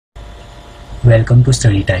Welcome to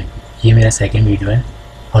study time. ये मेरा second video है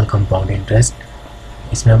ऑन कंपाउंड इंटरेस्ट।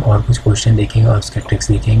 इसमें हम और कुछ क्वेश्चन देखेंगे और उसके ट्रिक्स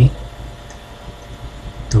देखेंगे।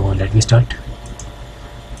 तो लेट वी स्टार्ट।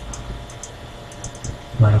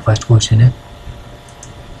 हमारा फर्स्ट क्वेश्चन है,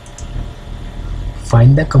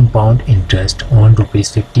 find the compound interest on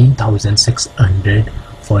 ₹15,600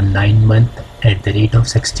 for 9 month at the rate of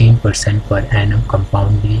 16% per annum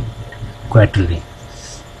कंपाउंडली quarterly.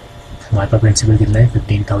 हमारे पास प्रिंसिपल कितना है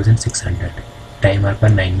 15,600, टाइम हमारे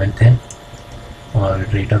पास 9 मंथ है और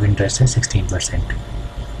रेट ऑफ इंटरेस्ट है 16%।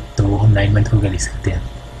 तो हम 9 मंथ को क्या लिख सकते हैं,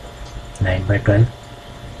 9/12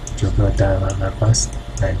 जो कि होता है हमारे पास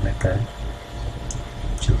 9/12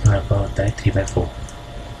 जो कि हमारे पास होता है 3/4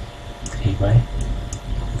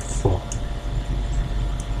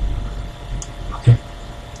 ओके।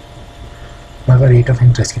 हमारे पास रेट ऑफ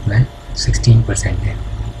इंटरेस्ट कितना है 16% है,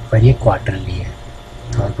 पर ये क्वार्टरली है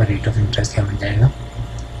तो हमारे पास रेट ऑफ इंटरेस्ट क्या बन जाएगा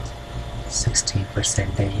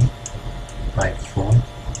 16% है ये बाय 4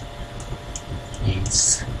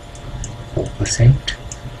 मीन्स 4%।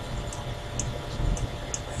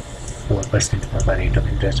 4% हमारे पास रेट ऑफ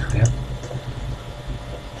इंटरेस्ट आ गया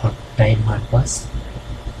और टाइम हमारे पास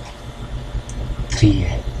 3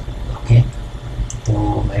 है। ओके, तो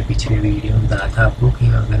मैं पिछले वीडियो में बताया था आपको कि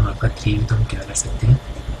अगर हमारे पास 3 है तो हम क्या कर सकते हैं,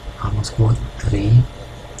 हम उसको 3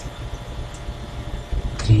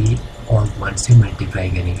 और 1 से मल्टीप्लाई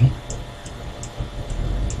करेंगे।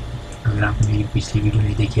 अगर आप मेरी पिछली वीडियो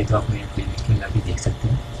नहीं देखी है तो आप मेरे प्लेलिस्ट में जाके देख सकते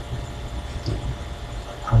हैं। तो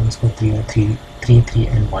हम इसको 3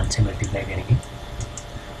 एंड 1 से मल्टीप्लाई करेंगे।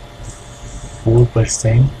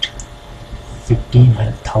 4%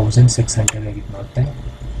 15,600 का कितना होता है,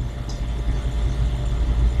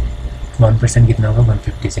 1% कितना होगा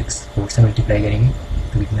 156। 4 से मल्टीप्लाई करेंगे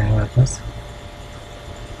तो कितना है हमारे पास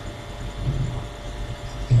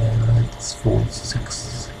 4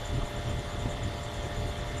 6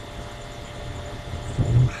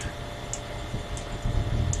 4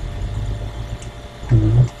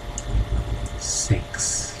 2 6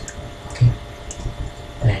 okay,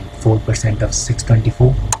 and 4% of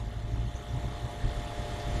 624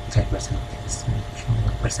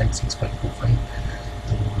 10% 6.45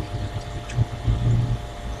 तो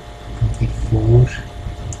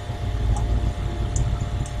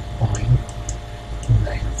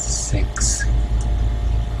 24.96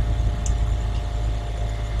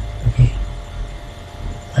 okay,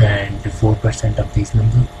 and 4% of this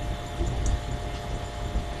number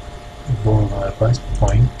वो हमारे पास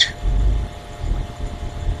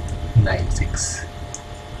 0.96।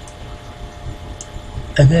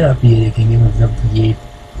 अगर आप ये देखेंगे मतलब ये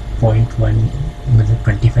 0.1 मतलब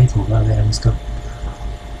 25 होगा। अगर हम उसका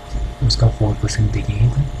 4% देखेंगे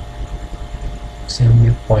तो उससे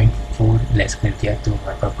हमने 0.4 लेस कर दिया तो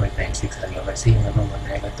हमारे पास 0.96 आ गया। वैसे ही हमारे पास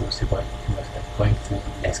 1 आएगा तो उससे 0.4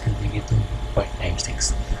 लेस कर देंगे तो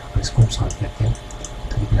 0.96। और इसको हम सॉल्व करते हैं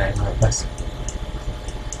तो कितना आएगा हमारे पास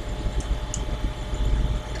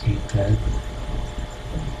 312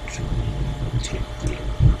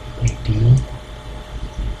 18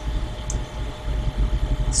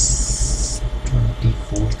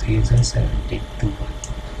 24 3 से 72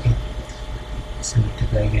 इसे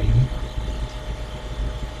मल्टीप्लाई करेंगे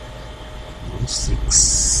 6 7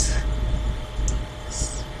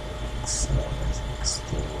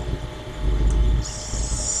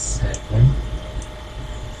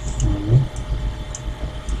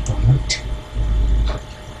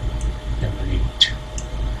 4.88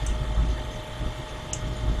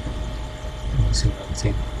 से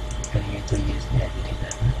करेंगे तो ये ऐड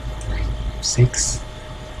नहीं 6।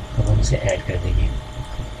 अब हम इसे ऐड कर देंगे।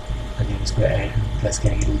 अगर इसको ऐड प्लस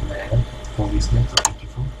करेंगे तो कितना आएगा 4 इसमें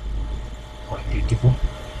 84.84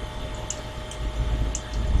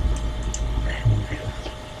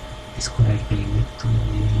 इसको ऐड करेंगे तो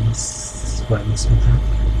ये स्क्वायर में था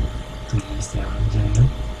तो ये इससे आ जाएगा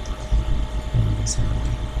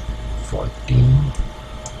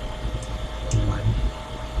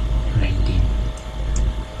 14,119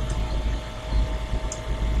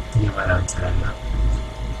 ये हमारा आंसर आएगा।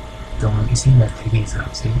 तो हम इसी मेथड के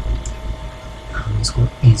हिसाब से हम इसको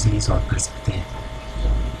इजीली सॉल्व कर सकते हैं।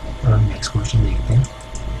 और हम नेक्स्ट क्वेश्चन देखते हैं।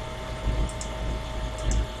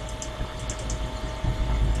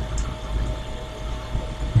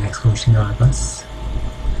 नेक्स्ट क्वेश्चन हमारे पास,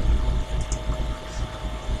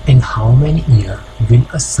 in how many year will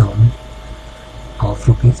a some of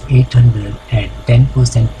 ₹800 at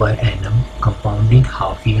 10% per annum compounding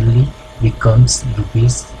half yearly becomes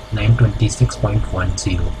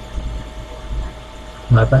 ₹926.10।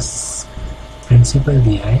 हमारे पास प्रिंसिपल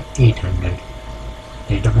दिया है 800,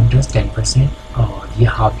 रेट ऑफ इंटरेस्ट 10% और ये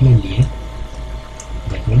हाफ ईयरली है,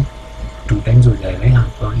 दैट मीन 2 टाइम्स हो जाएगा यहाँ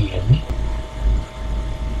पर ईयर में।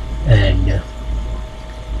 एंड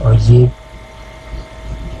और ये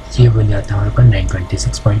बन जाता है हमारे पास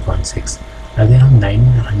 926.16। अगर हम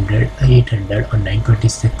 900 800 और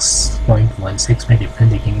 926.16 में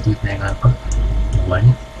डिफरेंस देखेंगे तो इतना आएगा आपका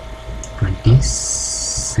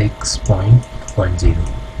 126.10।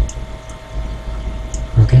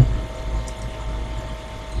 ओके,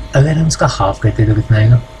 अगर हम इसका हाफ करते तो कितना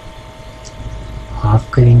आएगा, हाफ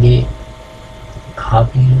करेंगे,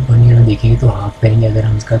 हाफ वन ईयर में देखेंगे तो हाफ करेंगे अगर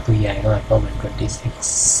हम इसका तो ये आएगा हमारे पास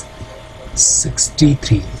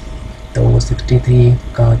 126.63। तो 63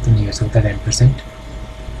 का तो नहीं हो सकता 10%,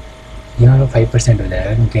 ये हमारा 5% हो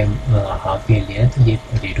जाएगा क्योंकि हम हाफ ईयर लिया है तो ये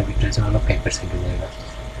रेट ऑफ इंटरेस्ट हमारा 5% हो जाएगा।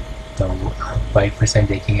 तो 5%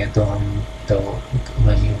 देखेंगे तो हम तो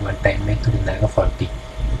वन टाइम में तो कितना आएगा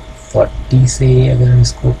 40 से अगर हम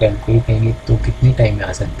इसको कैलकुलेट करेंगे तो कितने टाइम में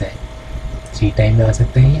आ सकता है, 3 टाइम में आ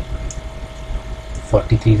सकता है ये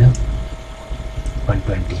 43 था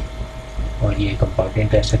 120, और ये कंपाउंड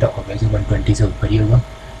इंटरेस्ट है तो ऑब्वियसली 120 से ऊपर ही होगा,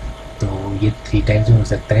 तो ये 3 टाइम्स में हो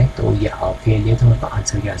सकता है। तो ये हाफ ईयर लिया तो हमारे पास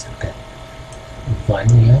आंसर क्या आ सकता है,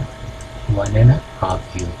 1 ईयर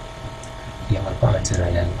 1.5 ईयर, ये हमारे पास आंसर आ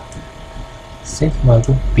जाएगा। सिर्फ हमारे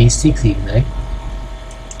को बेसिक सीखना है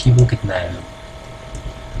कि वो कितना आएगा,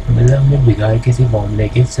 मतलब हमने बिगाड़ के सिर्फ फॉर्मूले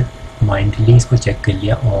के सिर्फ माइंडली इसको चेक कर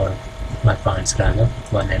लिया और हमारे पास आंसर आ गया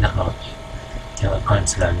 1.5 ईयर, यहाँ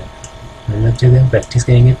आंसर आ गया। मतलब जब हम प्रैक्टिस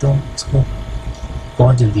करेंगे तो हम इसको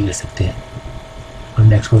बहुत जल्दी कर सकते हैं। हम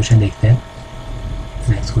नेक्स्ट क्वेश्चन देखते हैं।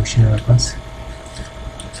 नेक्स्ट क्वेश्चन हमारे पास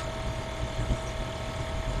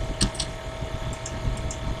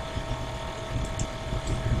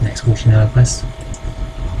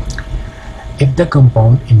if the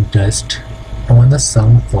compound interest on the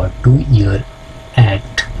sum for 2 years at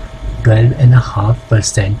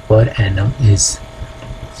 12.5% per annum is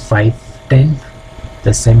 510,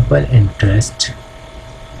 the simple interest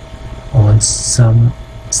on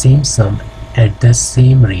same sum at the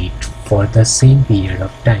same rate for the same period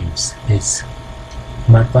of times is,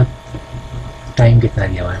 हमारे पास time कितना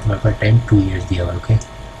दिया हुआ है, हमारे पास time 2 years दिया हुआ है। Okay,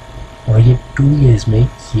 और ये 2 years में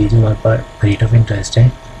ये जो हमारे पास रेट ऑफ इंटरेस्ट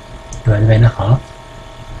है 12.5,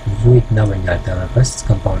 वो इतना बन जाता है हमारे पास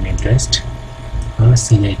कंपाउंड इंटरेस्ट, हमारे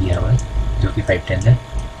सीधे दिया हुआ है जो कि 510 है।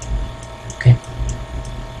 ओके,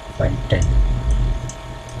 510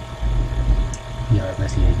 ये हमारे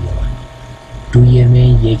पास सीधे दिया हुआ है। 2 year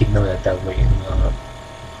में ये कितना हो जाता है, वो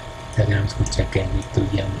अगर हम इसको चेक करेंगे तो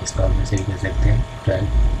ये हम इसका से भी कर सकते हैं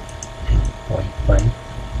 12.5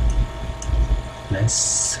 प्लस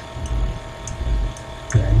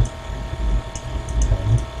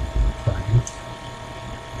 12.5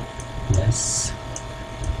 प्लस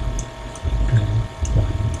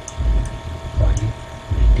 12.5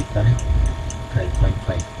 मल्टीप्लाई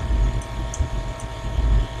 12.5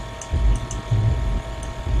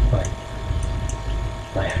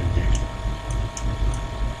 500।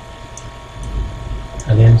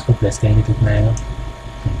 अगर हम इसको प्लस करेंगे तो कितना आएगा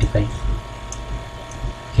 25।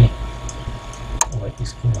 ओके, और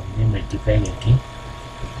इसको हमने मल्टीप्लाई करके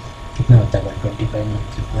कितना होता है 125 में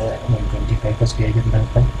कितना, 125 का स्क्वायर कितना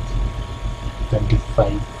होता है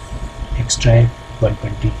 25 एक्स्ट्रा है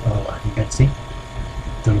 100 से,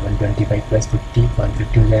 तो 125 प्लस 50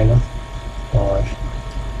 150 हो जाएगा, और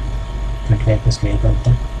 25 का स्क्वायर का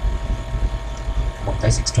होता है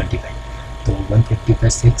 625, तो 150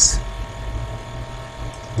 प्लस 6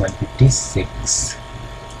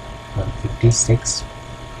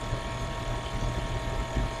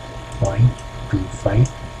 156.25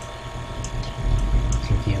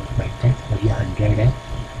 क्योंकि ये 5 है और ये 100 है,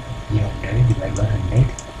 ये 100 है डिवाइड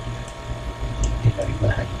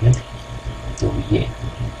बाय 100, तो ये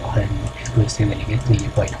इसको इससे करेंगे तो ये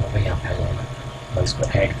पॉइंट होगा यहाँ पे आ जाएगा, और इसको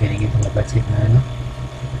ऐड करेंगे तो हमारे पास कितना आएगा,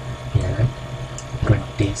 ये आएगा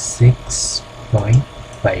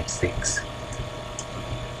 26.56।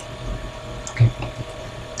 ओके,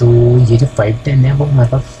 तो ये जो 510 है वो हमारे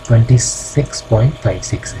पास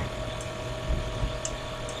 26.56 है,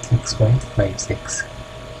 6.56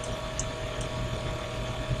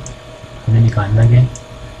 हमें निकालना क्या है।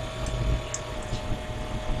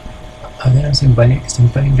 अगर हम सिंपल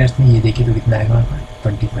इंटरेस्ट में ये देखें तो कितना आएगा हमारे पास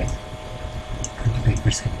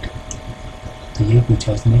 25%। तो ये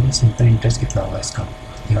पूछा उसने कि सिंपल इंटरेस्ट कितना होगा इसका,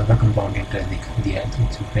 यहाँ का कंपाउंड इंटरेस्ट दिया है तो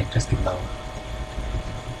सिंपल इंटरेस्ट कितना होगा।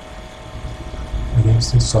 अगर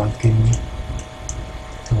इसे सॉल्व करेंगे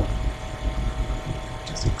तो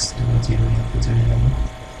 600 यहाँ पर चले जाएगा,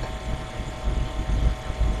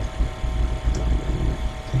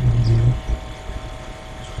 0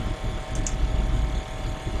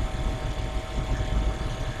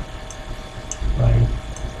 5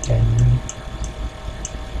 10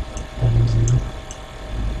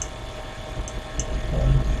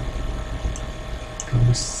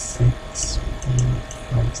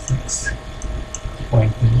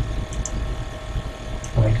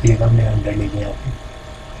 जगह हमने 100 ले लिया यहाँ पे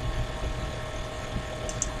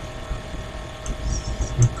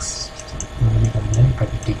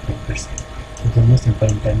 25%, क्योंकि हमने सिंपल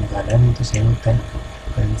इंटरेस्ट निकाला है, वो तो सेम होता है,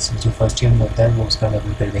 जो फर्स्ट ईयर में होता है वो उसका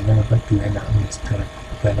डबल कर देंगे, मतलब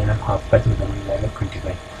 2.5 हाफ का, तो डबल हो जाएगा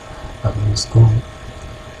 25। अब हम इसको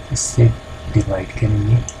इससे डिवाइड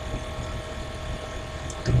करेंगे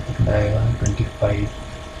तो कितना आएगा 25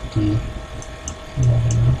 की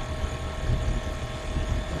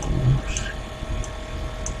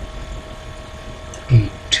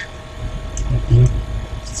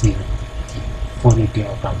 480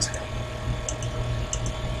 ऑफ आंसर है।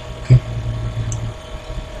 ओके,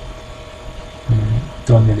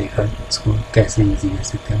 तो हमने देखा इसको कैसे इजी कर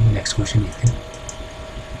सकते हैं। नेक्स्ट क्वेश्चन देखते हैं।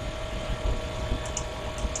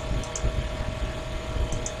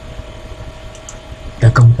 The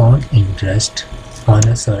compound interest on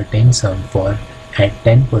a certain sum for at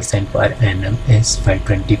 10% per annum is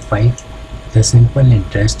 525. The simple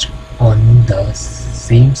interest on the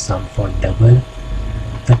same sum for double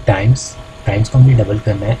the times को हमने डबल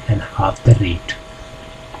करना है एंड हाफ द रेट,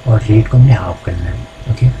 और रेट को हमने half करना है।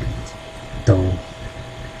 ओके, तो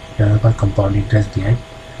यहाँ पर कंपाउंड इंटरेस्ट दिया है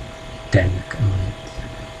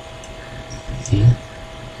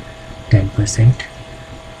 10%।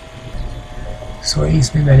 सो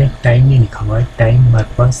इसमें मैंने टाइम नहीं लिखा हुआ है, टाइम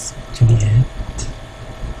हमारे पास एक्चुअली है,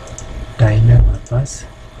 टाइम है हमारे पास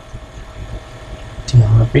तो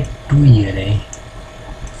यहाँ पे 2 ईयर है,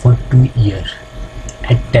 फॉर 2 ईयर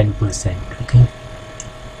एट 10%। ओके,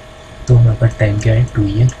 तो हमारे पास टाइम क्या है 2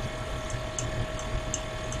 ईयर,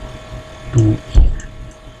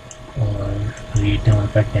 और रेट है हमारे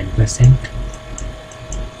पास 10%।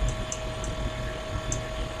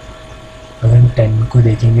 अगर हम 10 को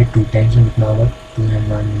देखेंगे 2 टाइम्स में कितना होगा, 2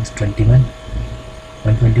 and 1 मीन्स 21,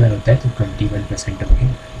 121 होता है, तो 21% होंगे,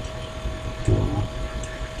 तो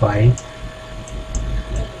 5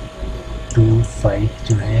 to 5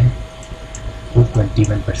 जो है वो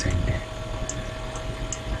 21% है।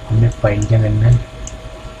 हमने फाइंड क्या करना है,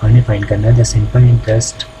 हमने फाइंड करना है the simple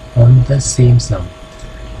interest on the same सम,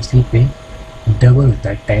 उसी पे डबल होता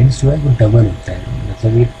है, टाइम्स जो है वो डबल होता है,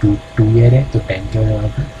 मतलब ये 2 ईयर है तो टाइम क्या हो जाएगा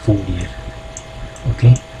 4 year. Okay,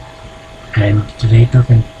 and rate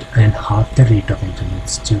of and half the rate of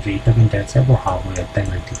interest, जो रेट ऑफ इंटरेस्ट है वो हाफ हो जाता है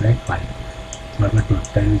मल्टीप्लाई 5, मतलब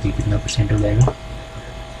टोटल कितना परसेंट हो जाएगा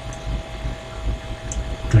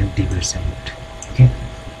 20%। ओके,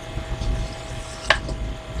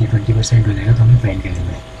 ये 20% हो जाएगा, तो हमें फाइंड करना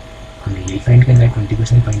है, हमें यही फाइंड करना है,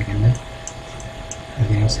 20% फाइंड करना है।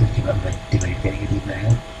 अगर इसे डिवाइड करेंगे तो कितना आएगा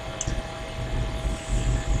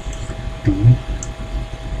 2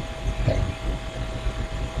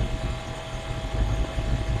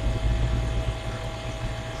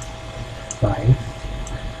 5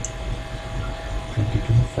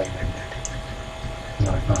 22,500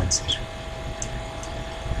 नॉट आंसर,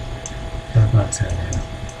 आंसर आ जाएगा।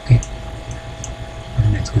 ओके, हम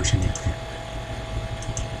नेक्स्ट क्वेश्चन देखते हैं।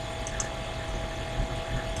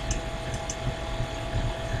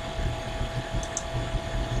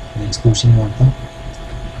 नेक्स्ट क्वेश्चन बोलता हूँ,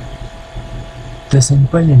 the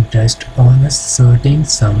simple interest on a certain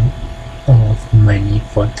some of money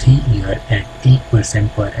for 3 years at 8%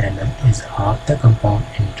 per annum is half the compound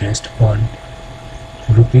interest on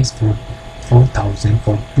rupees 4,000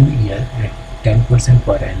 for 2 years at 10%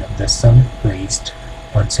 per annum. The sum placed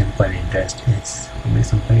on simple interest is, हमें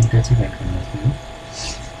simple interest ही find करना चाहिए।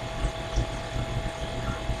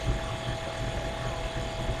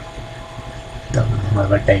 तब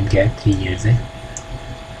हमारा time क्या है 3 years है,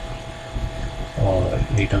 और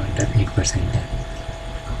rate of interest 8% है।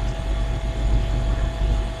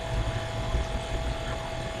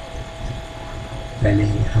 पहले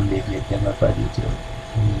हम देख लेते हैं, हमारे पास जो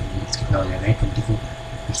कितना हो जाएगा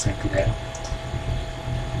 24% हो जाएगा,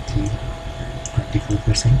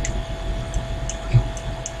 24%,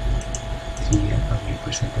 3 और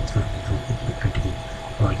 8% है, 22,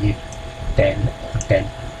 और ये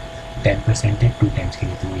 10% है 2 टाइम्स के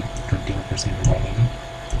लिए, तो ये 21% हो जाएगा ये।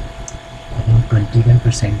 और हम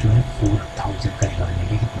 21% जो है 4,000 का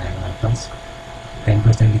निकालेंगे, कितना है हमारे पास,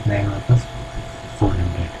 10% कितना है हमारे पास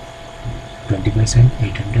 400, 20%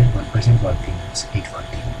 800, 1% 40 मीन्स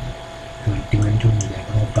 840, 21 जो हो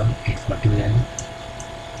जाएगा वो कम 840 हो जाएगा।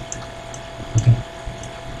 ओके,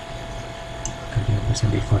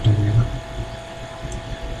 21% 840 हो जाएगा।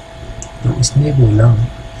 तो इसने बोला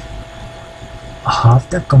हाफ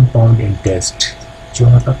द कंपाउंड इंटरेस्ट, जो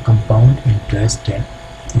हमारा कंपाउंड इंटरेस्ट है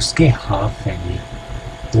उसके हाफ है ये,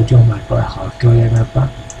 तो जो हमारे पास हाफ क्या हो जाएगा हमारे पास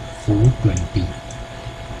 420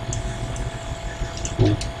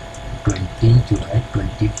 जो है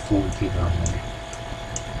 24 के बराबर है।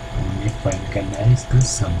 फाइंड करना है इसका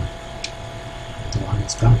सम, तो हम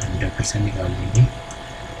इसका 100% निकाल लेंगे।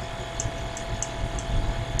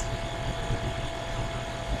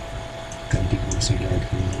 से डिवाइड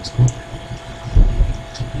करेंगे इसको,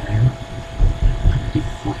 कितना है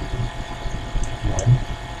 24 1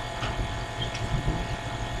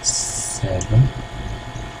 7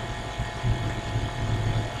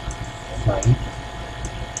 5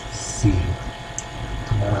 0,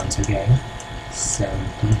 तुम्हारा आंसर क्या आएगा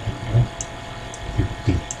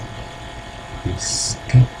 1750।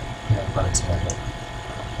 इसके आंसर आ गया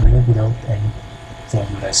मतलब विदाउट एनी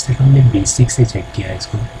फॉर्मूला। इससे हमने बेसिक से चेक किया है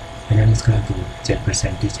इसको, मैंने इसका चेक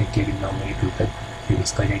परसेंटेज चेक किया कितना होगा टोटल, फिर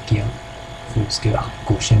इसका चेक किया, फिर उसके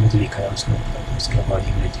क्वेश्चन में जो लिखा है उसमें उसके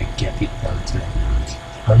अकॉर्डिंग मैंने चेक किया कि इतना आंसर है।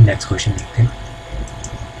 हम नेक्स्ट क्वेश्चन लिखते हैं।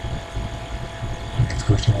 नेक्स्ट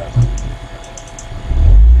क्वेश्चन आता है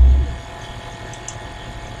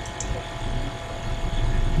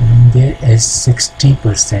there is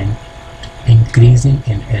 60% increasing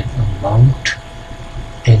in an amount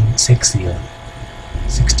in 6 years।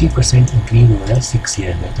 60% increase हो रहा है 6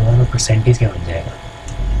 ईयर में, तो हमारा परसेंटेज क्या बन जाएगा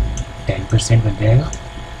 10% बन जाएगा।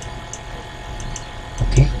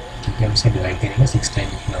 ओके, क्योंकि हम इसे डिवाइड करेंगे 6 टाइम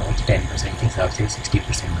 10% के हिसाब से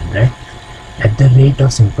 60% बन रहा है। At the rate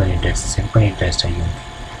of simple interest चाहिए।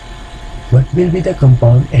 What will be the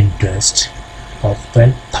compound interest of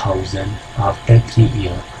 12,000 after 3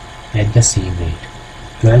 year at the same rate.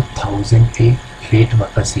 12,000 पे रेट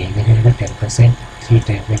हमारा सेम है, 10% 3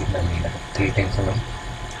 टाइम में कितना मिलेगा 3 टाइम्स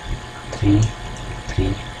 3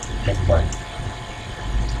 3 and 1,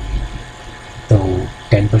 तो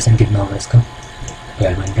 10% कितना होगा इसका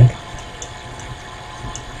 1200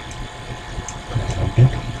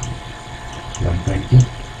 120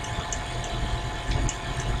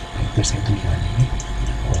 10% निकालेंगे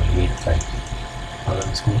और 85। और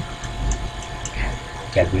हम इसको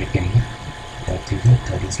कैलकुलेट करेंगे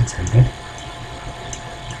 3600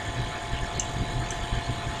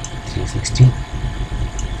 360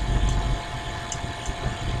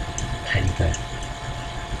 एंटर।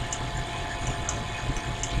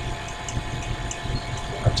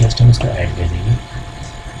 अब जस्ट हम इसको ऐड कर देंगे,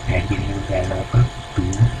 ऐड करेंगे तो क्या आएगा आपका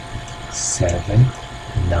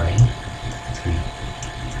 2793,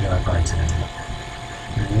 ये आपका आंसर आएगा।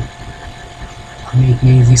 हमने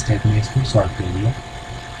इतने ईजी स्टेप में इसको सॉल्व कर दिया।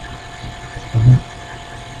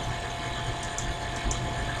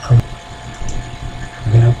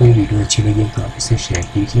 अगर आपको ये वीडियो अच्छी लगी तो आप इसे शेयर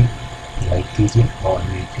कीजिए, लाइक कीजिए और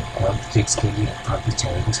मेरे और ट्रिक्स के लिए आप इस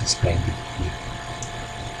चैनल को सब्सक्राइब भी कीजिए।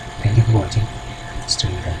 Thank you for watching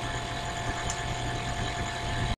study time.